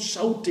it's not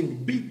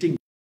shouting, beating.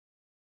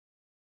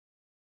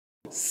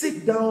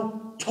 Sit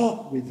down,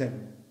 talk with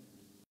them.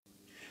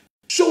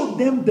 Show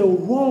them the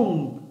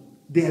wrong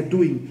they are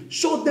doing.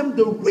 Show them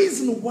the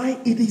reason why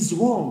it is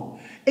wrong.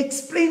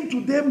 Explain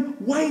to them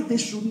why they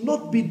should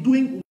not be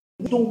doing what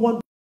they don't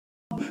want.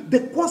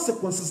 The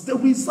consequences, the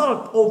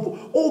result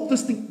of all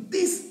these things.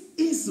 This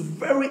is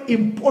very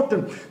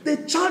important. The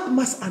child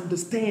must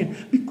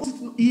understand, because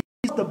he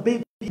is not a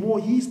baby anymore.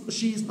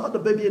 She is not a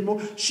baby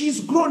anymore.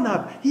 She's grown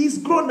up. He's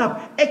grown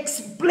up.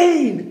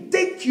 Explain.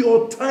 Take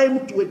your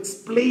time to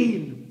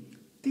explain.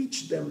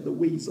 Teach them the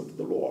ways of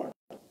the Lord.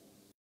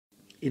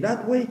 In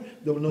that way,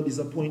 they will not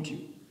disappoint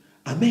you.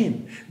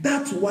 Amen.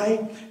 That's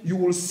why you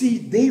will see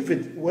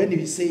David, when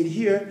he said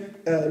here,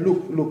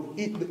 look,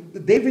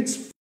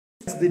 David's,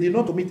 they did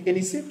not commit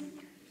any sin.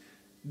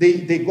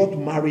 They got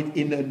married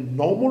in a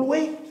normal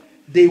way.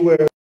 They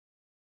were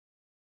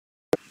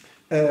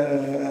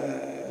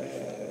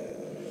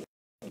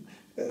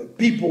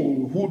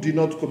people who did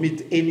not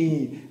commit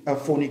any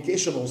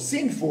fornication or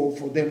sin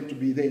for them to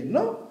be there.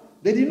 No,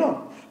 they did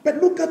not.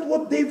 But look at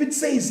what David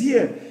says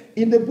here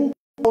in the book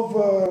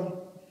of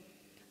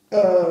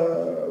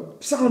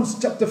Psalms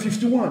chapter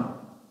 51.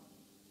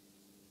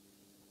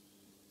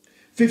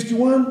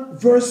 51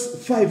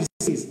 verse 5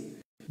 says,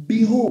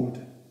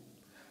 behold,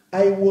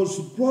 I was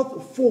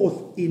brought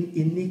forth in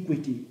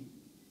iniquity,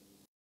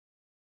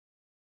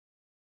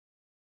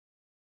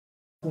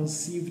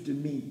 conceived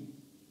me.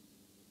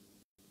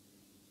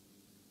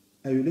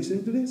 Are you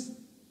listening to this?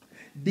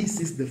 This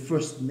is the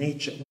first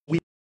nature. We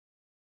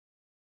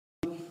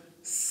are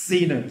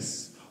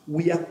sinners.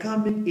 We are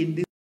coming in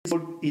this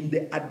world in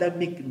the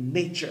Adamic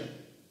nature.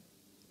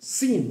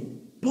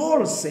 Sin.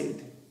 Paul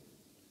said,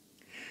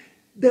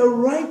 the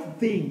right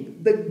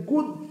thing, the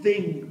good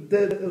thing,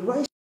 the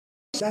right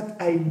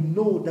that I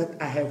know that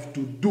I have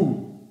to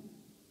do,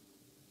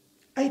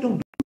 I don't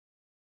do.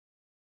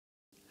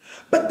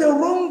 But the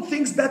wrong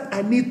things that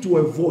I need to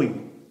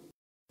avoid,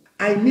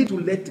 I need to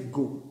let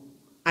go.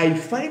 I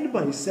find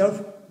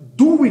myself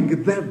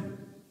doing them.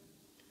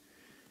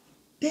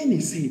 Then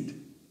he said,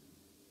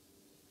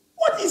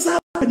 what is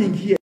happening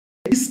here?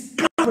 It's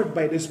covered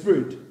by the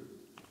Spirit.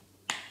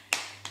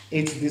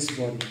 It's this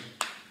body.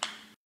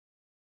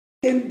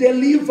 Can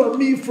deliver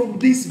me from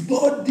this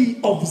body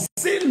of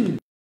sin.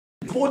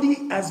 The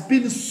body has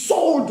been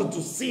sold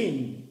to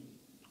sin.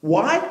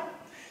 Why?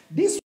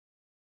 This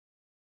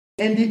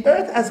and the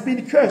earth has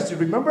been cursed. You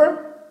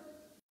remember?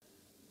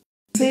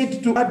 He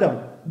said to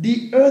Adam,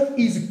 the earth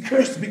is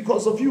cursed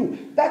because of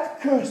you.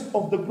 That curse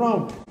of the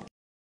ground.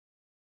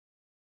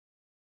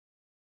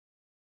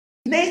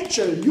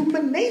 Nature,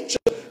 human nature,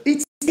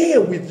 it's there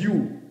with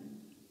you.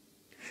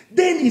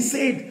 Then he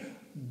said,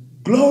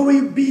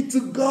 glory be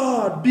to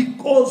God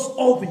because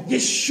of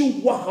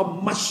Yeshua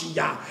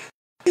HaMashiach.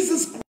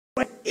 Jesus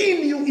Christ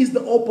in you is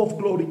the hope of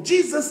glory.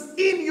 Jesus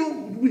in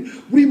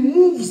you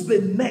removes the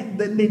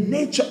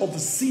nature of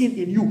sin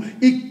in you.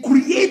 It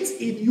creates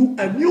in you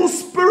a new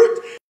spirit.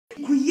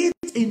 It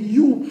creates in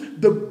you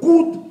the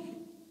good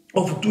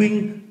of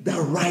doing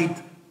the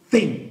right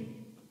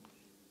thing.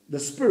 The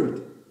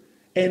spirit.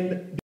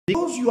 And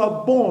because you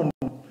are born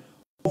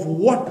of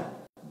water,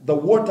 the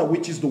water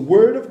which is the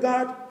word of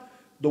God,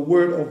 the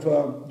word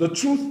of the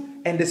truth,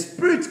 and the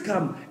spirit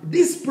come,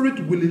 this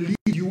spirit will lead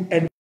you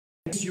and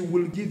you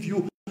will give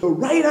you the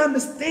right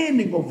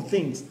understanding of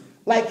things.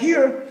 Like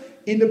here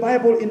in the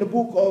Bible, in the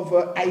book of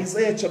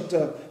Isaiah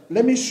chapter,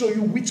 let me show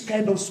you which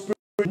kind of spirit.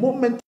 The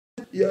moment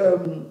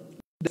the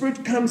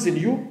spirit comes in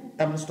you,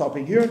 I'm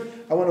stopping here.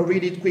 I want to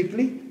read it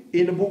quickly.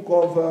 In the book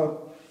of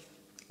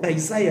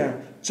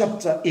Isaiah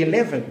chapter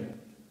 11,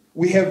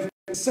 we have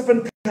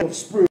 7 kinds of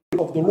spirit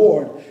of the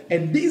Lord,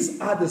 and these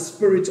are the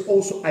spirits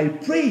also. I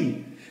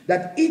pray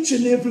that each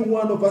and every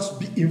one of us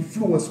be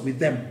influenced with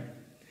them,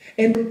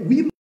 and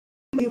we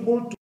be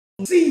able to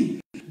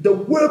see the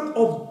work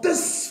of the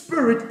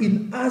spirit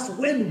in us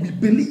when we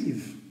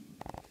believe.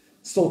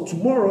 So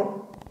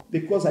tomorrow,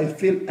 because I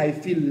feel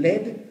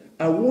led,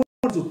 I want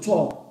to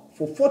talk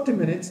for 40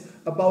 minutes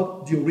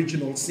about the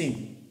original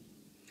sin.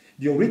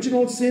 The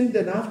original sin,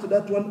 then after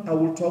that one, I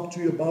will talk to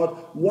you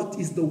about what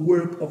is the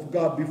work of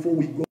God before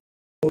we go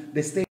to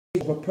the stage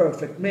of a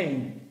perfect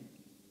man.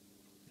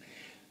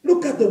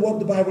 Look at what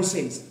the Bible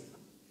says.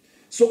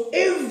 So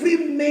every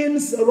man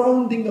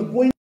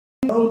going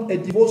around a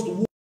divorced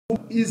woman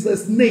is a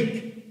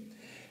snake.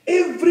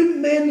 Every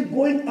man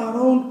going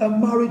around a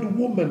married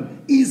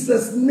woman is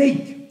a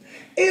snake.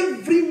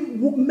 Every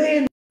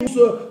man who's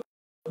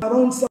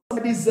around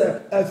somebody's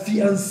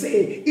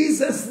fiancé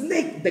is a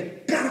snake. The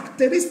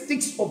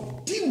characteristics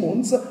of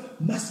demons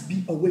must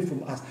be away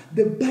from us.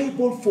 The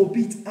Bible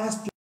forbids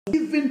us to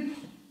even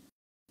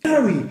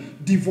marry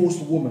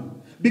divorced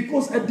woman,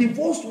 because a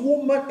divorced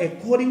woman,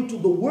 according to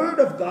the word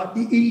of God,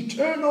 the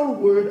eternal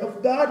word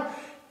of God,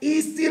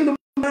 is still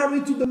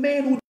married to the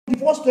man who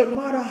divorced her. No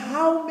matter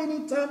how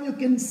many times you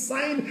can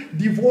sign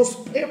divorce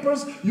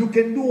papers, you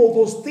can do all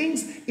those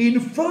things in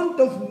front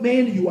of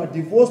men, you are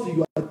divorced,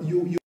 you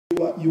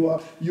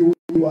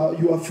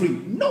are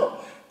free. No,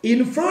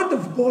 in front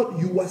of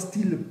God, you are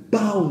still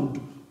bound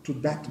to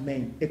that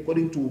man,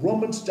 according to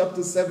Romans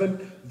chapter 7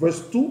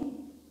 verse 2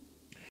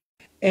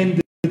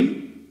 and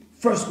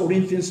 1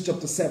 Corinthians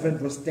chapter 7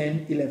 verse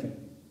 10,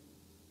 11.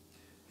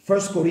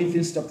 1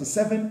 Corinthians chapter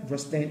 7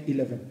 verse 10,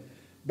 11.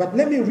 But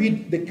let me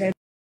read the kind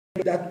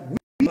that we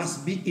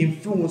must be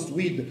influenced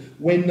with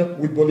when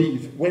we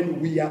believe, when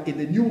we are in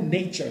the new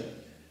nature.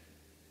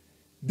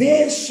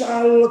 There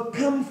shall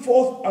come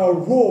forth a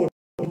rod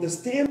from the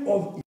stem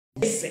of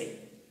Jesse.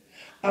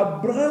 A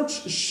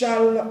branch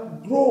shall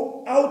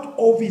grow out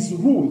of his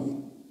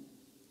root.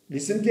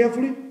 Listen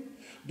carefully.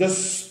 The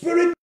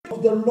Spirit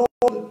of the Lord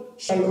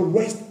shall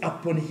rest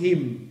upon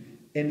him.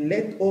 And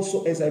let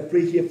also, as I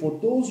pray here, for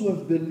those who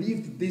have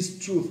believed this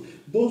truth,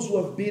 those who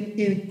have been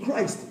in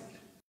Christ,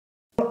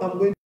 I'm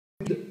going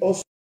to read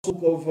also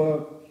of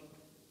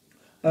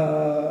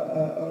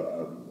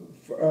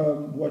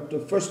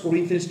 1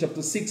 Corinthians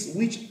chapter 6,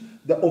 which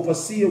the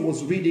overseer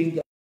was reading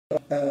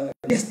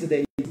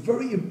yesterday. It's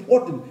very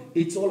important.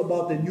 It's all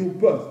about the new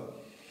birth.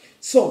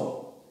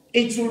 So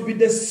it will be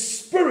the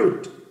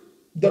Spirit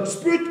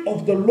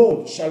of the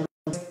Lord shall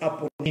rest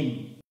upon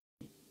him.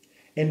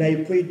 And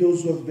I pray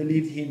those who have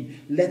believed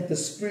him, let the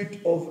spirit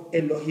of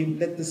Elohim,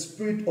 let the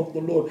spirit of the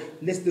Lord,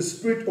 let the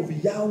spirit of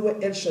Yahweh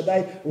El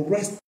Shaddai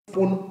rest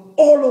upon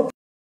all of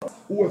us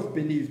who have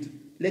believed.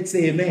 Let's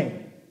say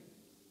amen.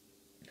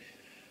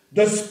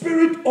 The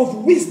spirit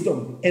of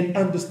wisdom and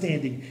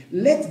understanding,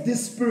 let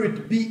this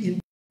spirit be in,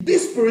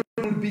 this spirit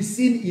will be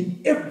seen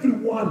in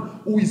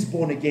everyone who is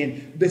born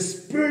again. The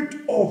spirit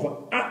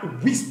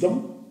of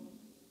wisdom,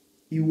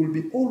 he will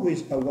be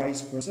always a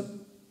wise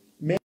person,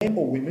 man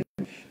or women.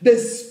 The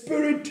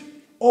spirit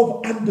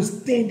of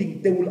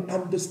understanding, they will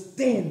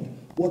understand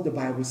what the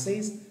Bible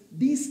says.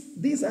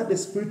 These are the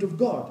spirit of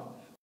God.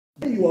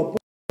 When you are born,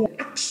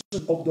 the action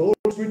of the Holy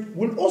Spirit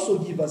will also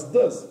give us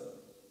this.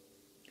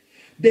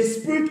 The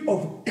spirit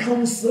of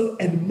counsel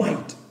and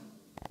might.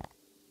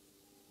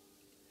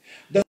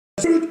 The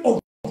spirit of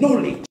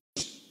knowledge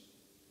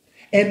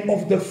and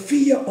of the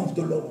fear of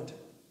the Lord.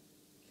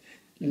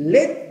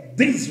 Let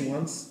these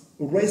ones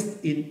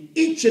rest in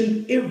each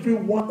and every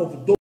one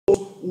of those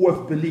who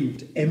have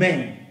believed.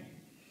 Amen.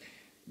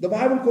 The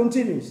Bible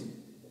continues.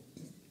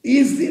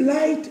 His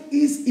delight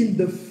is in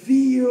the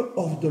fear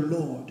of the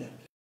Lord.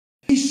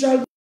 He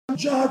shall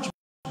judge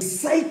by the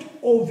sight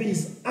of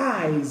his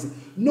eyes,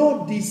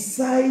 nor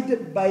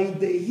decide by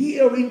the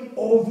hearing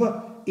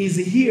of his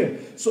ear.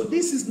 So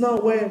this is now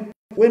when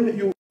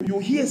you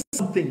hear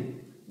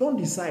something, don't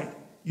decide.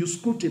 You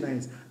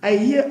scrutinize. I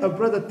hear a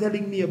brother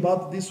telling me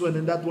about this one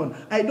and that one.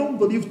 I don't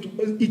believe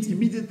it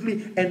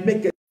immediately and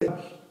make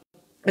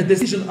a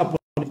decision upon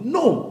it.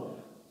 No,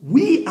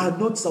 we are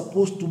not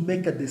supposed to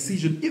make a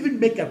decision, even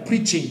make a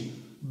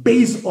preaching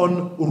based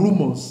on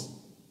rumors.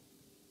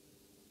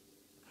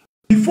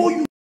 Before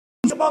you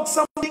talk about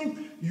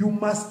something, you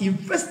must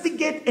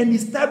investigate and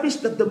establish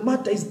that the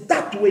matter is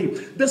that way.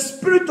 The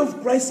Spirit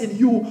of Christ in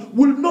you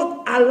will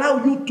not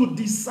allow you to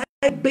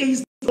decide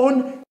based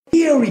on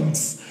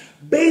hearings,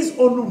 based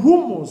on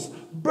rumors,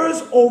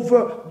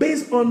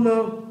 based on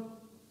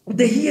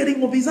the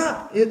hearing of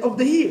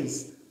the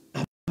ears.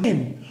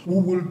 Amen. We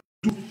will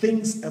do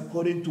things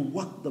according to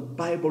what the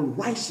Bible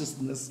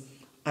righteousness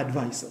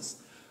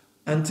advises.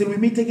 Until we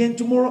meet again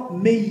tomorrow,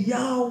 may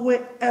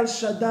Yahweh El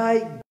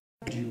Shaddai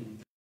guide you.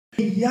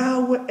 May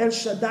Yahweh El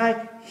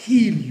Shaddai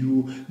heal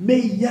you.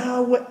 May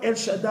Yahweh El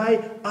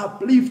Shaddai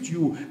uplift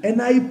you.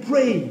 And I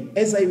pray,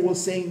 as I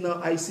was saying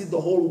now, I see the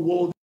whole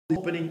world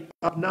opening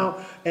up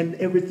now and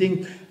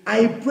everything.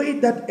 I pray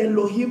that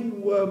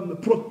Elohim will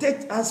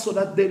protect us so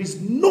that there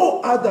is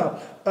no other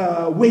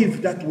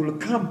wave that will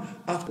come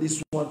after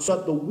this one, so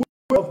that the word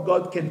of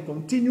God can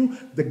continue,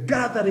 the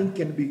gathering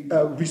can be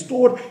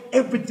restored,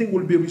 everything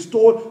will be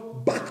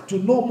restored back to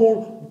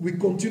normal. We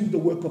continue the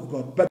work of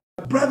God. But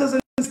brothers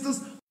and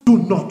sisters, do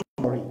not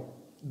worry.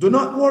 Do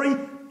not worry.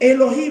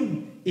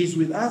 Elohim is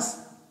with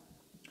us.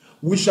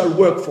 We shall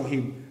work for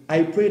him.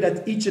 I pray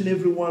that each and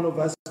every one of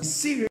us is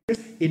serious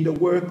in the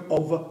work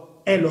of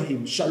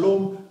Elohim.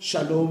 Shalom,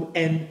 shalom,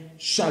 and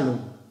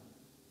shalom.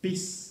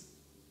 Peace.